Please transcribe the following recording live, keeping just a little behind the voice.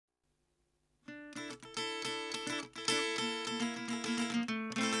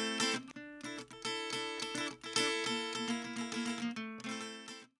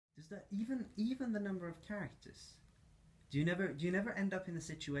even the number of characters. Do you never end up in a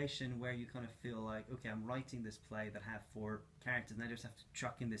situation where you kind of feel like, okay, I'm writing this play that have 4 characters and I just have to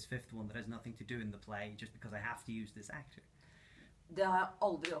chuck in this 5th one that has nothing to do in the play just because I have to use this actor? Det har jeg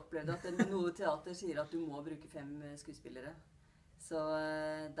aldri opplevd, at noe teater sier at du må bruke 5 skuespillere. Så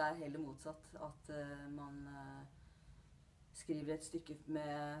det heller motsatt, at man skriver et stykke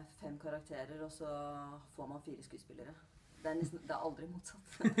med 5 karakterer, og så får man 4 skuespillere. Det aldri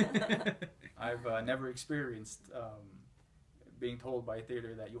motsatt. I've never experienced being told by a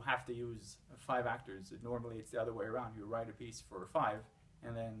theater that you have to use 5 actors. Normally it's the other way around. You write a piece for 5,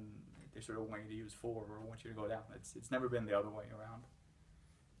 and then they sort of want you to use 4 or want you to go down. It's never been the other way around.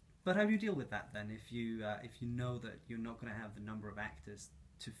 But how do you deal with that then, if you know that you're not going to have the number of actors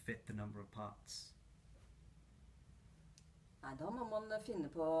to fit the number of parts? Nei, da må man finne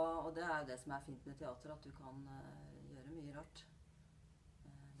på, og det jo det som fint med teater, at du kan gjøre mye rart.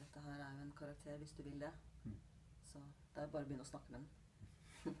 Dette her jo en karakter hvis du vil det. Så det bare å begynne å snakke med den.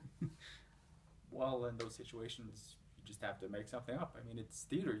 Well, in those situations, you just have to make something up. I mean, it's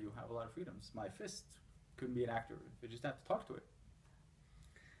theater, you have a lot of freedoms. My fist couldn't be an actor. You just have to talk to it.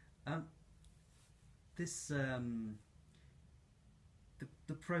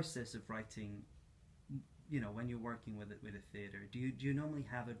 The process of writing, you know, when you're working with a theater, do you normally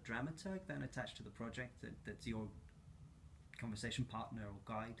have a dramaturg then attached to the project that's your conversation partner or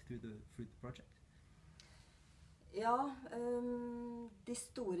guide through the project? Ja, de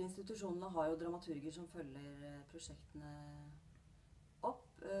store institusjonene har jo dramaturger som følger prosjektene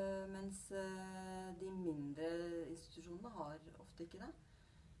opp, mens de mindre institusjonene har ofte ikke det.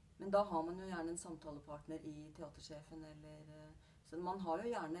 Men da har man jo gjerne en samtalepartner i teatersjefen, så man har jo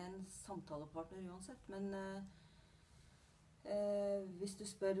gjerne en samtalepartner uansett, men hvis du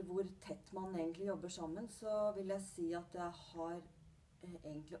spør hvor tett man egentlig jobber sammen, så vil jeg si at jeg har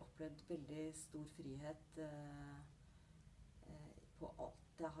egentlig opplevd veldig stor frihet på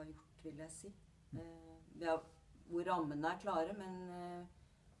alt jeg har gjort, vil jeg si. Hvor rammene klare,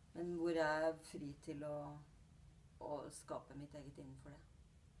 men hvor jeg fri til å skape mitt eget innenfor det.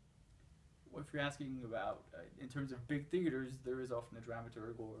 Well, if you're asking about, in terms of big theaters, there is often a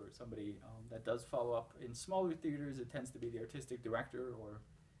dramaturg or somebody that does follow up. In smaller theaters, it tends to be the artistic director or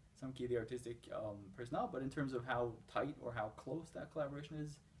some key the artistic personnel, but in terms of how tight or how close that collaboration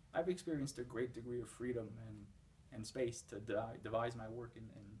is, I've experienced a great degree of freedom and space to devise my work and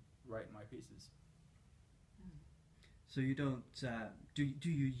write my pieces. So you don't, do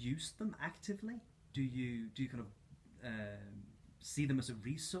you use them actively? Do you kind of see them as a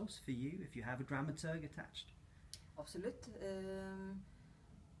resource for you if you have a dramaturg attached? Absolutt.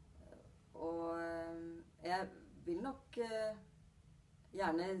 Og jeg vil nok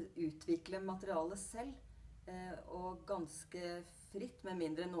gjerne utvikle materialet selv, og ganske fritt, med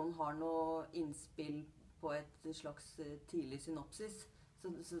mindre noen har noe innspill på et slags tidlig synopsis,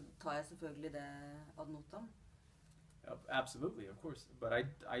 så tar jeg selvfølgelig det ad notam. Absolutely, of course. But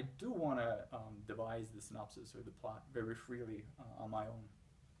I do want to devise the synopsis or the plot very freely on my own.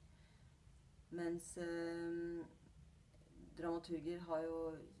 Mens dramaturger har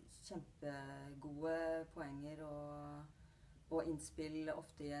jo kjempegode poenger og innspill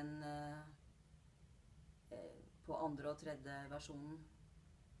ofte i på andre og tredje versjonen,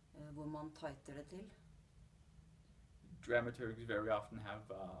 hvor man tighter det til. Dramaturgs very often have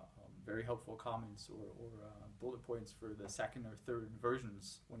very helpful comments or bullet points for the second or third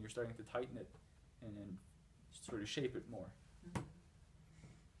versions when you're starting to tighten it and sort of shape it more.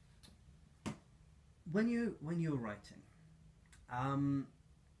 When you're writing,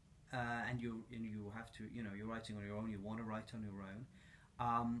 and you have to, you know, you're writing on your own, you want to write on your own,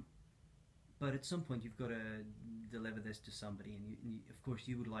 but at some point you've got to deliver this to somebody, and you, of course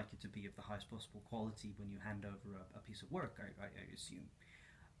you would like it to be of the highest possible quality when you hand over a piece of work, I assume.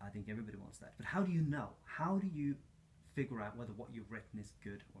 I think everybody wants that. But how do you know? How do you figure out whether what you've written is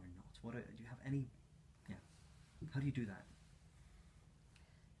good or not? Do you have any, how do you do that?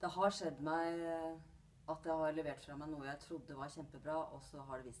 Det har skjedd meg at jeg har levert fra meg noe jeg trodde var kjempebra, og så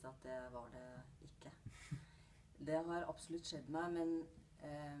har det vist at det var det ikke. Det har absolutt skjedd meg, men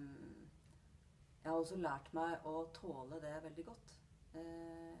jeg har også lært meg å tåle det veldig godt.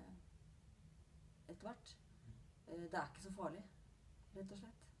 Etter hvert. Det ikke så farlig, rett og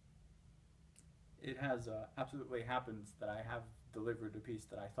slett. It has absolutely happened that I have delivered a piece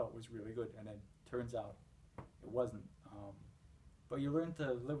that I thought was really good, and it turns out it wasn't. But you learn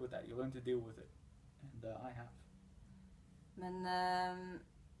to live with that. You learn to deal with it, and I have. Men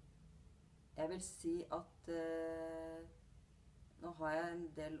jeg vil si at nå har jeg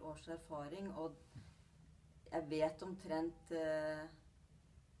en del års erfaring, og jeg vet omtrent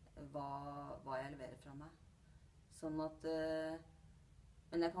hva jeg leverer fra meg. Sånn at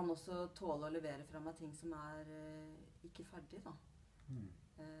men jeg kan også tåle å levere fra meg ting som ikke ferdig, da.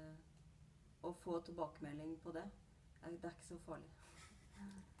 Og få tilbakemelding på det. Det ikke så farlig.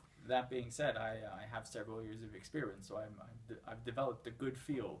 That being said, I have several years of experience, so I've developed a good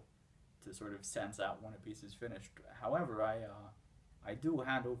feel to sort of sense out when a piece is finished. However, I do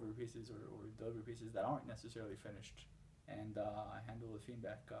hand over pieces or deliver pieces that aren't necessarily finished, and I handle the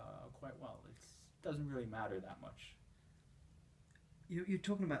feedback quite well. It doesn't really matter that much. You're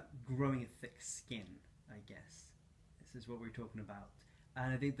talking about growing a thick skin, I guess. This is what we're talking about.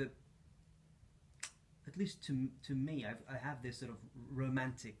 And I think that, at least to me, I have this sort of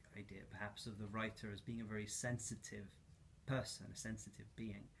romantic idea, perhaps, of the writer as being a very sensitive person, a sensitive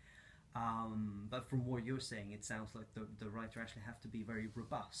being. But from what you're saying, it sounds like the writer actually have to be very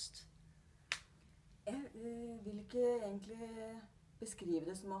robust. Jeg vil ikke egentlig beskrive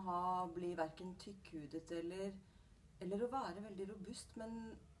det som å bli hverken tykkhudet eller å være veldig robust,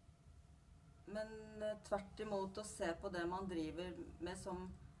 men tvert imot å se på det man driver med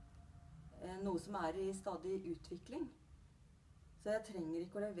som noe som i stadig utvikling. Så jeg trenger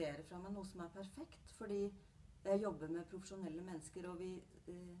ikke å levere fra meg noe som perfekt, fordi jeg jobber med profesjonelle mennesker, og det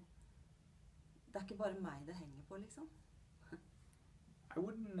ikke bare meg det henger på, liksom. I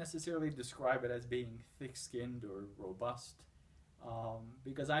wouldn't necessarily describe it as being thick-skinned or robust,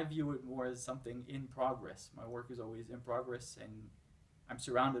 because I view it more as something in progress. My work is always in progress, and I'm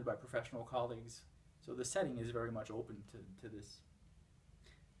surrounded by professional colleagues, so the setting is very much open to this.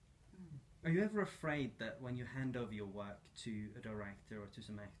 Are you ever afraid that when you hand over your work to a director or to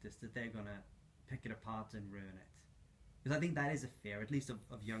some actors that they're going to pick it apart and ruin it? Because I think that is a fear, at least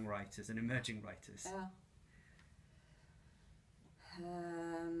of young writers and emerging writers. Yeah.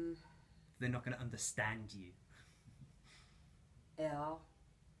 They're not going to understand you. Ja,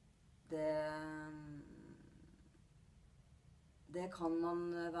 det kan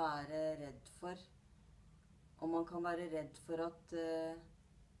man være redd for. Og man kan være redd for at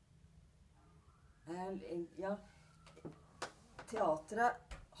ja, teatret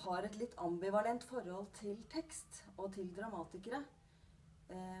har et litt ambivalent forhold til tekst og til dramatikere.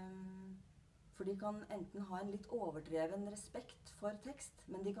 For de kan enten ha en litt overdreven respekt for tekst,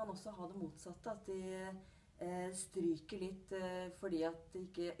 men de kan også ha det motsatte, at de stryker litt fordi at de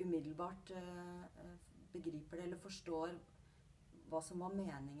ikke umiddelbart begriper det eller forstår hva som var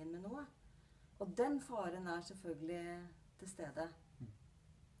meningen med noe. Og den faren selvfølgelig til stede.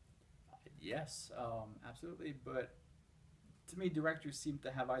 Yes, absolutely, but to me directors seem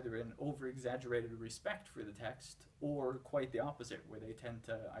to have either an over-exaggerated respect for the text or quite the opposite, where they tend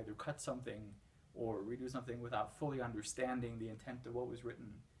to either cut something or redo something without fully understanding the intent of what was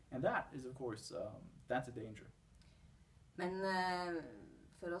written. And that is, of course, that's a danger. Men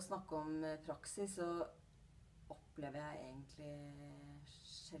for å snakke om praksis, så opplever jeg egentlig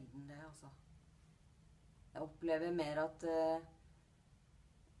sjelden det, altså. Jeg opplever mer at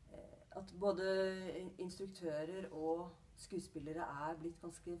både instruktører og skuespillere blitt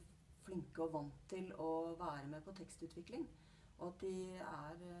ganske flinke og vant til å være med på tekstutvikling, og at de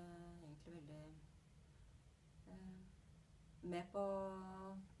egentlig veldig med på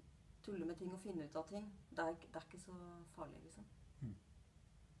å tulle med ting og finne ut av ting. Det ikke så farlig, liksom.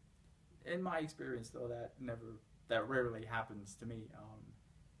 In my experience, though, that rarely happens to me.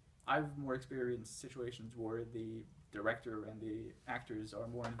 I've more experienced situations where the director and the actors are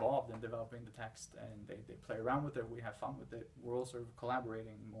more involved in developing the text, and they play around with it, we have fun with it, we're all sort of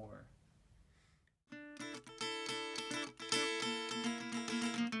collaborating more